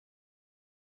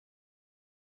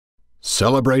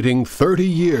Celebrating 30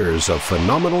 years of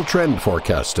phenomenal trend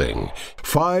forecasting,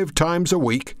 5 times a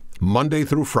week, Monday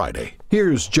through Friday.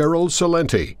 Here's Gerald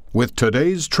Celente with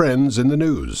today's trends in the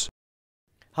news.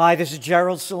 Hi, this is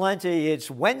Gerald Celente. It's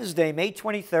Wednesday, May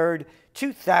 23rd,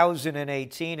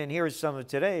 2018, and here are some of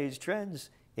today's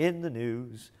trends in the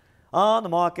news. On the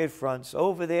market fronts,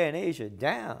 over there in Asia,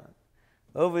 down.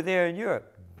 Over there in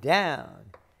Europe, down.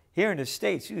 Here in the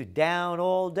States, down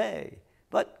all day,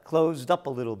 but closed up a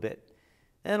little bit.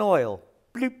 And oil,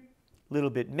 bloop, a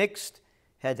little bit mixed.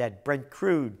 Had that Brent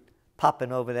crude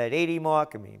popping over that 80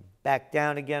 mark. Back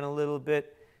down again a little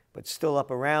bit, but still up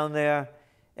around there.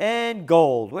 And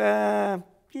gold, well,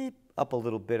 up a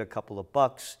little bit, a couple of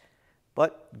bucks.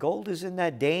 But gold is in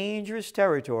that dangerous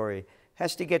territory.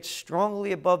 Has to get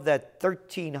strongly above that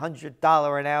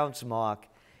 $1,300 an ounce mark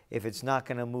if it's not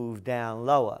going to move down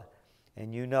lower.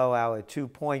 And you know our 2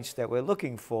 points that we're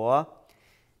looking for,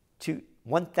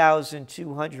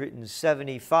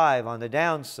 1,275 on the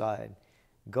downside.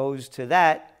 Goes to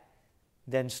that,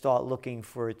 then start looking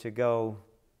for it to go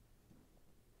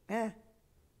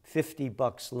 50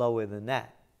 bucks lower than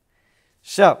that.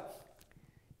 So,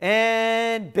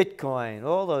 and Bitcoin,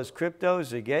 all those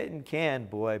cryptos are getting canned,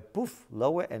 boy. Poof,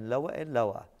 lower and lower and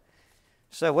lower.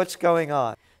 So what's going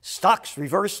on? Stocks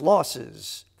reverse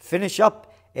losses. Finish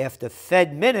up after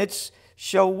Fed minutes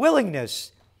show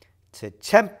willingness to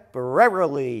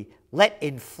temporarily let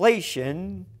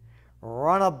inflation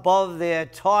run above their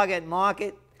target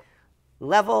market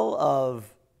level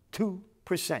of 2%.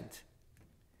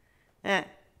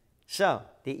 So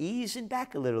they're easing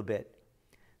back a little bit.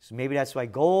 So maybe that's why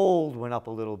gold went up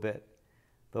a little bit.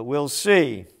 But we'll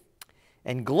see.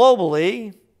 And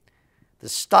globally, the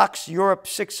Stocks Europe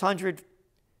 600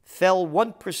 fell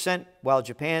 1%, while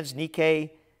Japan's Nikkei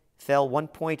fell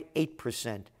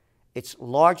 1.8%. Its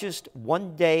largest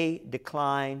one-day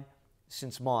decline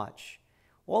since March.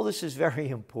 All this is very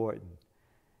important.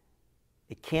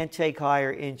 It can't take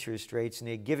higher interest rates, and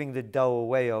they're giving the dough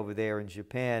away over there in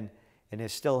Japan, and they're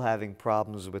still having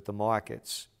problems with the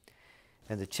markets.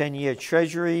 And the 10-year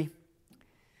Treasury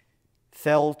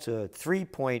fell to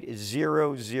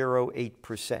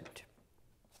 3.008%.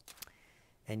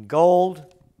 And gold,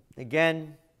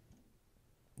 again,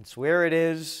 it's where it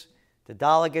is. The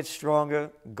dollar gets stronger,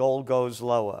 gold goes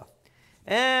lower.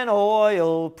 And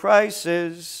oil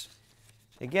prices,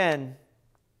 again,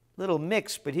 little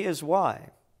mixed, but here's why.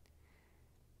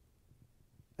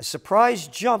 A surprise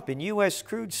jump in U.S.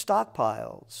 crude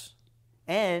stockpiles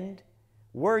and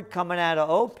word coming out of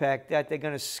OPEC that they're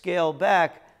going to scale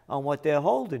back on what they're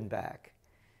holding back.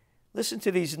 Listen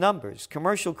to these numbers.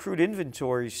 Commercial crude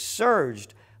inventories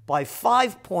surged by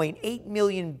 5.8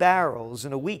 million barrels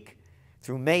in a week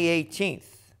through May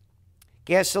 18th.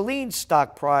 Gasoline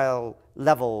stockpile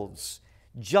levels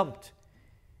jumped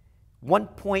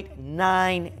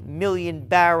 1.9 million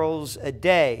barrels a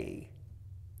day.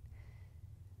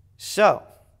 So,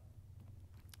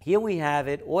 here we have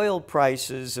it. Oil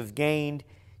prices have gained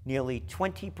nearly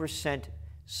 20%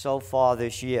 so far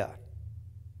this year.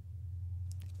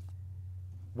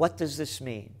 What does this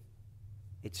mean?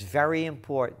 It's very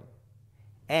important.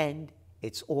 And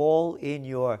it's all in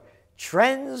your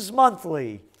Trends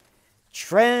Monthly.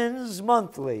 Trends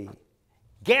Monthly.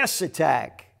 Gas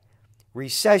attack.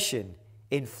 Recession.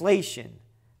 Inflation.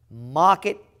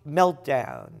 Market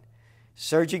meltdown.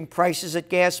 Surging prices at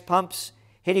gas pumps,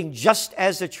 hitting just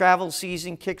as the travel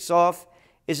season kicks off,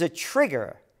 is a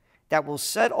trigger that will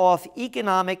set off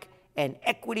economic and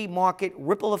equity market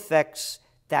ripple effects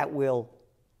that will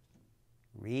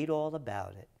read all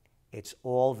about it. It's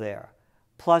all there.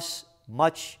 Plus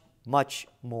much, much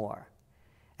more.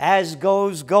 As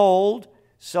goes gold,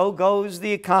 so goes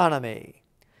the economy.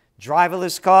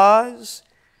 Driverless cars,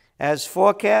 as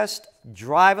forecast,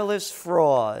 driverless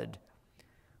fraud.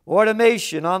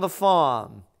 Automation on the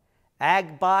farm,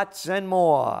 ag bots, and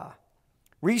more.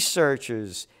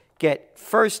 Researchers get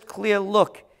first clear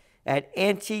look at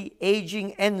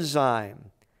anti-aging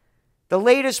enzyme. The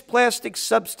latest plastic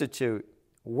substitute,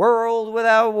 world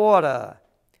without water.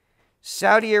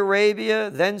 Saudi Arabia,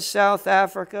 then South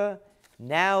Africa,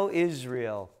 now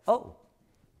Israel. Oh,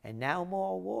 and now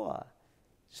more war.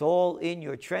 It's all in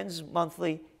your Trends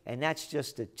Monthly, and that's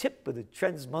just the tip of the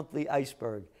Trends Monthly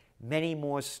iceberg. Many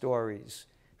more stories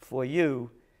for you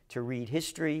to read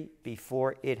history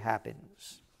before it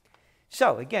happens.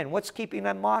 So again, what's keeping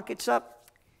the markets up?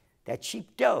 That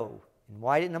cheap dough. And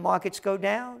why didn't the markets go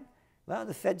down? Well,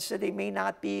 the Fed said they may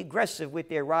not be aggressive with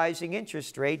their rising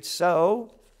interest rates,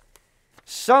 so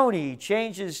Sony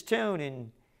changes tune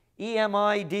in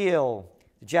EMI deal.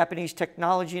 The Japanese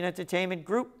Technology and Entertainment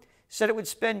Group said it would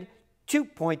spend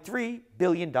 $2.3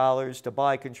 billion to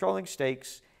buy controlling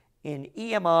stakes in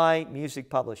EMI Music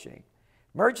Publishing.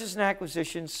 Mergers and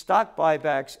acquisitions, stock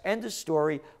buybacks, end of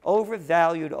story,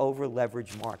 overvalued over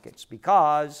leveraged markets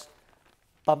because,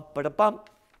 bump-a-da-bump,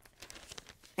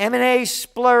 M&A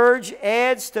splurge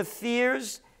adds to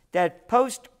fears that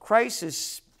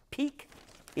post-crisis peak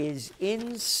is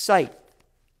in sight.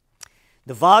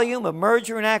 The volume of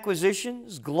merger and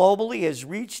acquisitions globally has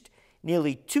reached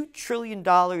nearly $2 trillion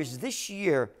this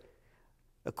year,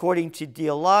 according to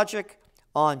Dealogic,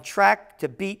 on track to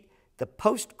beat the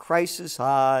post-crisis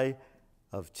high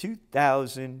of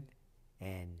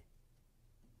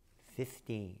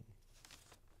 2015.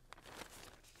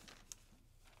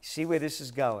 See where this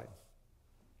is going.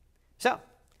 So,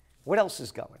 what else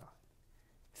is going on?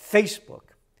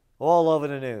 Facebook, all over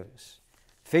the news.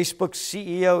 Facebook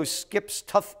CEO skips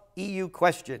tough EU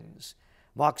questions.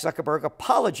 Mark Zuckerberg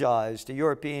apologized to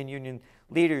European Union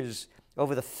leaders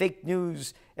over the fake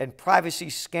news and privacy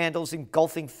scandals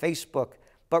engulfing Facebook,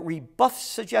 but rebuffed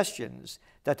suggestions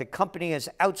that the company has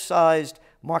outsized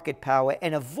market power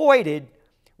and avoided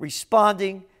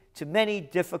responding to many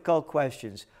difficult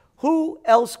questions. Who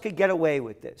else could get away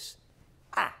with this?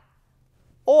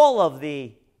 All of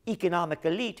the economic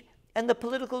elite and the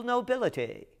political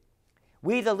nobility.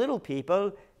 We, the little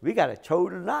people, we got to toe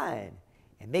the line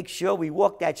and make sure we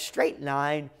walk that straight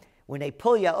line when they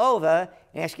pull you over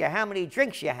and ask you how many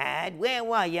drinks you had, where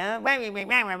were you, and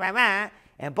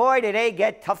boy, did they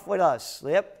get tough with us.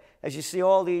 Yep, as you see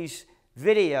all these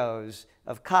videos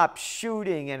of cops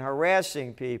shooting and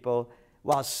harassing people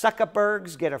while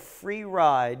Zuckerbergs get a free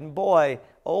ride. And boy,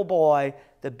 oh boy,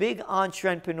 the big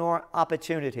entrepreneur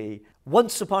opportunity.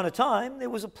 Once upon a time, there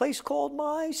was a place called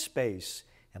MySpace,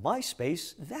 and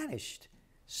MySpace vanished.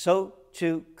 So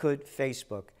too could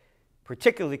Facebook,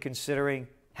 particularly considering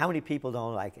how many people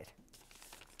don't like it.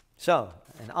 So,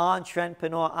 an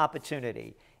entrepreneur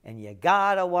opportunity, and you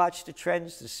gotta watch the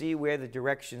trends to see where the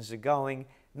directions are going,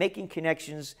 making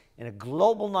connections in a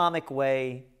globalnomic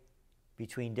way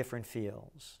between different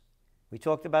fields. We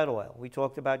talked about oil, we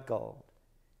talked about gold,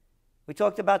 we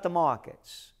talked about the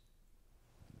markets.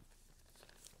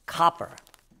 Copper,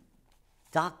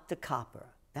 Dr. Copper,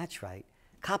 that's right.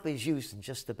 Copper is used in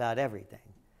just about everything,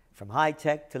 from high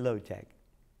tech to low tech,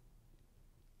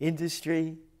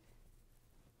 industry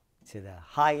to the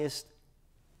highest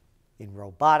in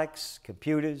robotics,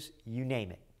 computers, you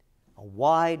name it, a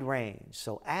wide range.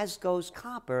 So as goes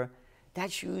copper,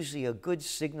 that's usually a good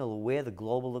signal of where the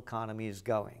global economy is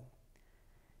going.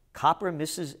 Copper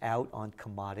misses out on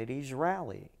commodities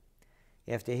rally.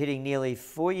 After hitting nearly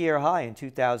four-year high in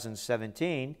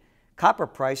 2017, copper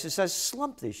prices have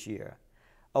slumped this year,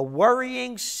 a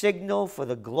worrying signal for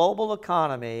the global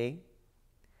economy,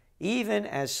 even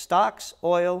as stocks,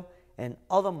 oil, and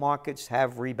other markets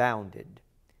have rebounded.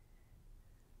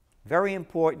 Very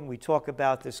important, we talk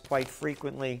about this quite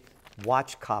frequently,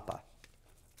 watch copper.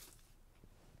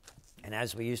 And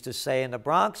as we used to say in the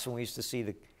Bronx, when we used to see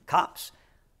the cops,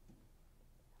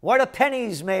 what are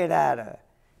pennies made out of?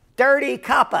 Dirty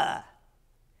copper.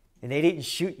 And they didn't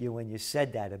shoot you when you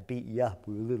said that or beat you up.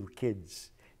 We were little kids.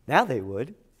 Now they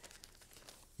would.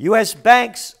 U.S.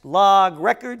 banks log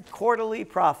record quarterly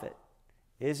profit.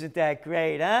 Isn't that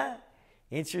great, huh?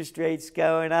 Interest rates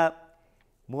going up,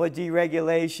 more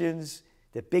deregulations,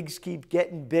 the bigs keep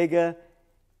getting bigger,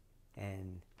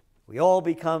 and we all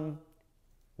become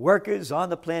workers on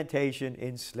the plantation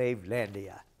in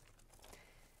Slavelandia.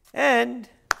 And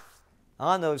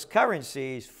on those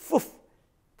currencies,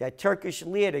 that Turkish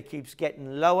lira keeps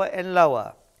getting lower and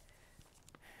lower.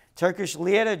 Turkish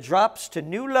lira drops to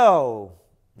new low.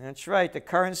 That's right, the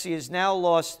currency has now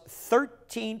lost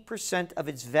 13% of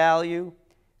its value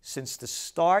since the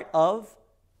start of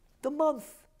the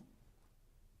month.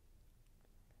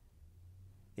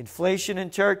 Inflation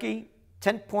in Turkey,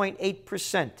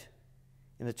 10.8%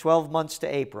 in the 12 months to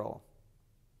April,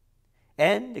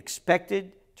 and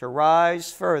expected to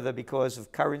rise further because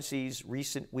of currency's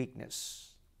recent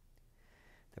weakness.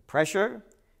 The pressure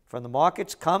from the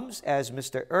markets comes as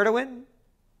Mr. Erdogan,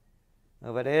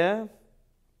 over there,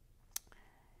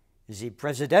 the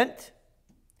president,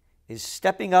 is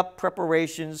stepping up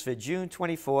preparations for June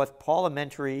 24th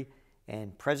parliamentary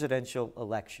and presidential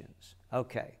elections.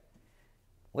 Okay,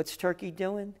 what's Turkey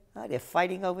doing? Oh, they're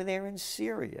fighting over there in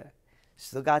Syria.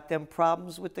 Still got them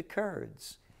problems with the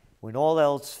Kurds. When all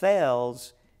else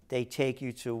fails, they take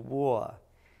you to war.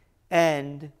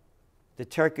 And the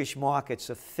Turkish markets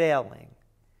are failing.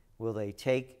 Will they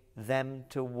take them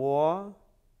to war?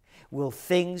 Will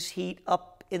things heat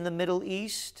up in the Middle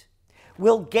East?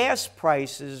 Will gas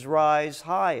prices rise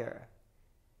higher?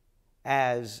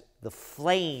 as the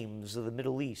flames of the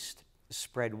Middle East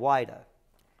spread wider.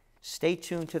 Stay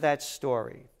tuned to that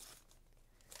story.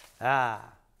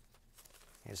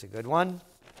 Here's a good one.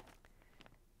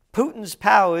 Putin's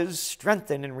powers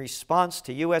strengthen in response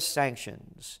to U.S.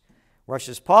 sanctions.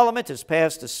 Russia's parliament has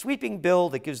passed a sweeping bill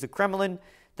that gives the Kremlin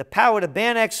the power to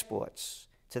ban exports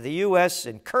to the U.S.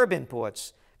 and curb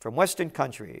imports from Western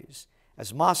countries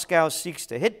as Moscow seeks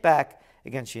to hit back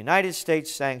against United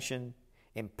States sanctions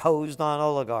imposed on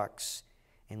oligarchs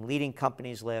and leading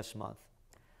companies last month.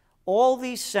 All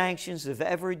these sanctions have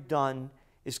ever done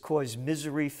is cause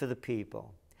misery for the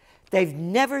people. They've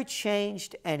never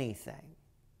changed anything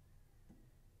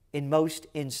in most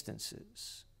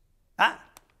instances.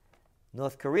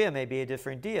 North Korea may be a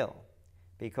different deal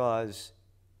because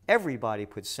everybody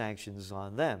puts sanctions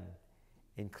on them,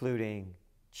 including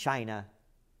China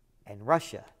and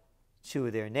Russia, two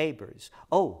of their neighbors.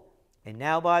 Oh, and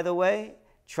now, by the way,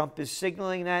 Trump is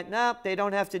signaling that, nope, they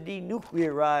don't have to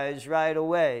denuclearize right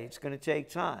away. It's going to take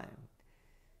time.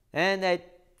 And that,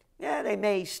 they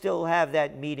may still have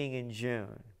that meeting in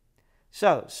June.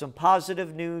 So, some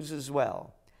positive news as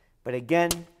well. But again,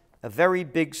 a very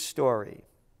big story.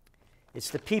 It's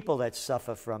the people that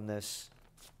suffer from this,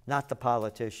 not the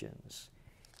politicians.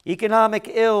 Economic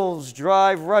ills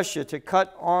drive Russia to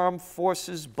cut armed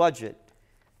forces budget.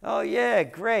 Oh yeah,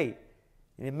 great.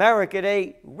 In America,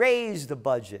 they raised the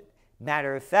budget.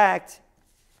 Matter of fact,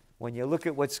 when you look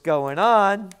at what's going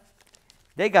on,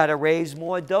 they got to raise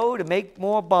more dough to make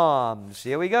more bombs.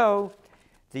 Here we go.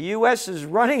 The U.S. is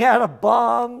running out of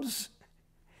bombs,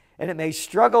 and it may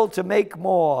struggle to make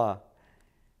more.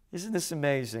 Isn't this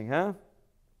amazing, huh?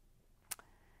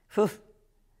 The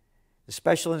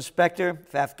Special Inspector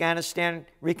for Afghanistan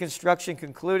Reconstruction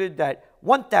concluded that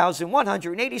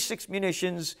 1,186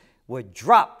 munitions were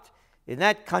dropped in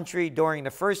that country during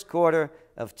the first quarter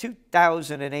of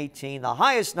 2018, the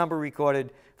highest number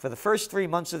recorded for the first 3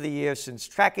 months of the year since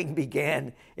tracking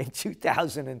began in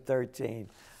 2013.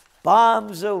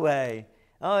 Bombs away.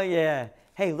 Oh, yeah.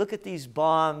 Hey, look at these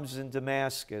bombs in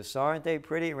Damascus. Aren't they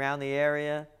pretty around the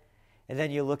area? And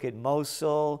then you look at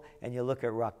Mosul, and you look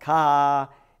at Raqqa,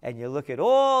 and you look at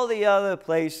all the other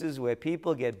places where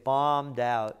people get bombed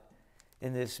out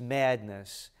in this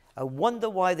madness. I wonder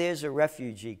why there's a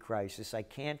refugee crisis. I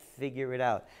can't figure it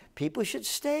out. People should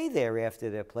stay there after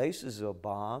their places are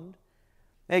bombed.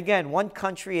 Again, one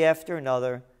country after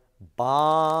another,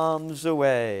 bombs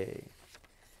away.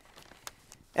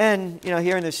 And,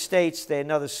 here in the States, they had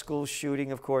another school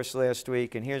shooting, of course, last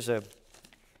week. And here's a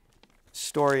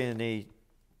story in the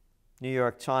New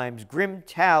York Times. Grim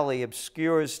tally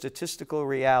obscures statistical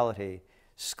reality.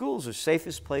 Schools are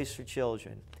safest place for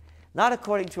children. Not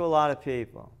according to a lot of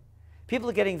people. People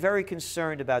are getting very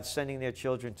concerned about sending their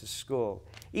children to school.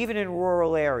 Even in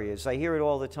rural areas, I hear it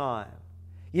all the time.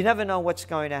 You never know what's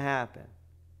going to happen.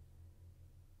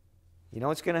 You know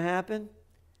what's going to happen?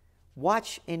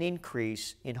 Watch an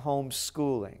increase in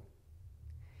homeschooling.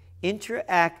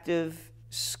 Interactive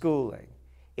schooling.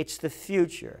 It's the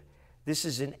future. This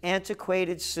is an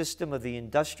antiquated system of the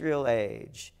industrial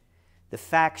age. The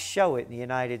facts show it in the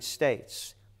United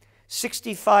States.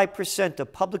 65%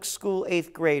 of public school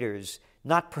 8th graders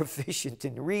not proficient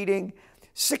in reading,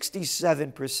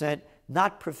 67%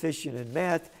 not proficient in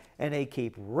math, and they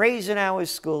keep raising our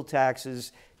school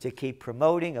taxes to keep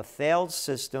promoting a failed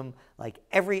system like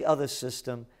every other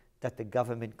system that the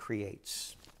government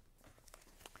creates.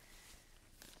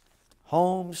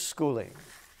 Homeschooling.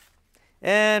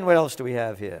 And what else do we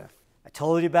have here? I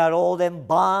told you about all them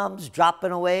bombs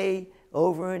dropping away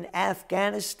over in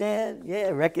Afghanistan. Yeah,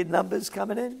 record numbers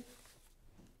coming in.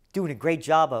 Doing a great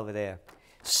job over there.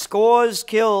 Scores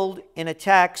killed in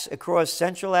attacks across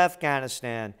central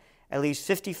Afghanistan. At least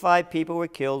 55 people were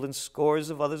killed and scores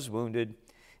of others wounded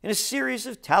in a series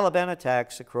of Taliban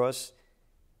attacks across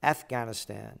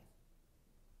Afghanistan.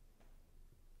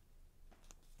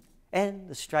 And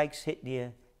the strikes hit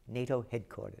near NATO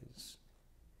headquarters.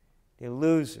 They're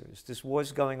losers. This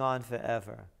war's going on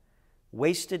forever.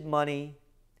 Wasted money,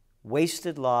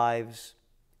 wasted lives,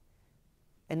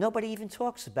 and nobody even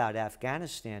talks about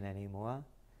Afghanistan anymore.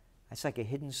 That's like a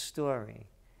hidden story.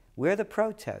 Where are the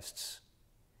protests?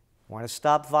 Want to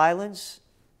stop violence?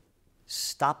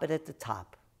 Stop it at the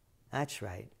top. That's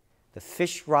right. The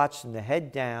fish rots from the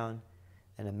head down,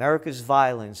 and America's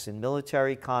violence in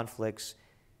military conflicts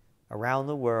around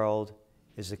the world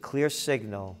is a clear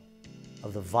signal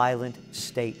of the violent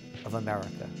state of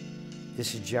America.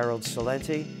 This is Gerald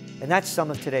Celente, and that's some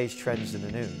of today's trends in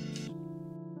the news.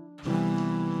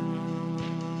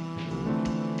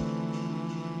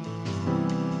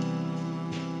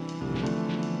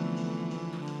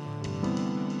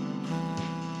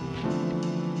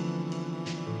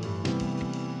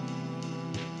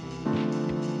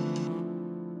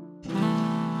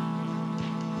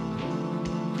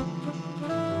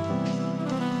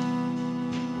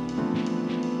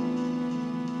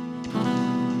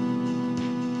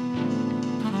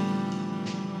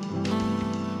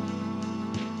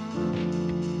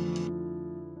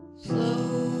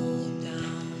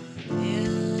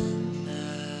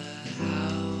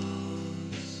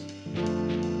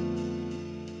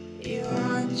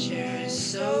 future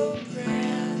is so bright.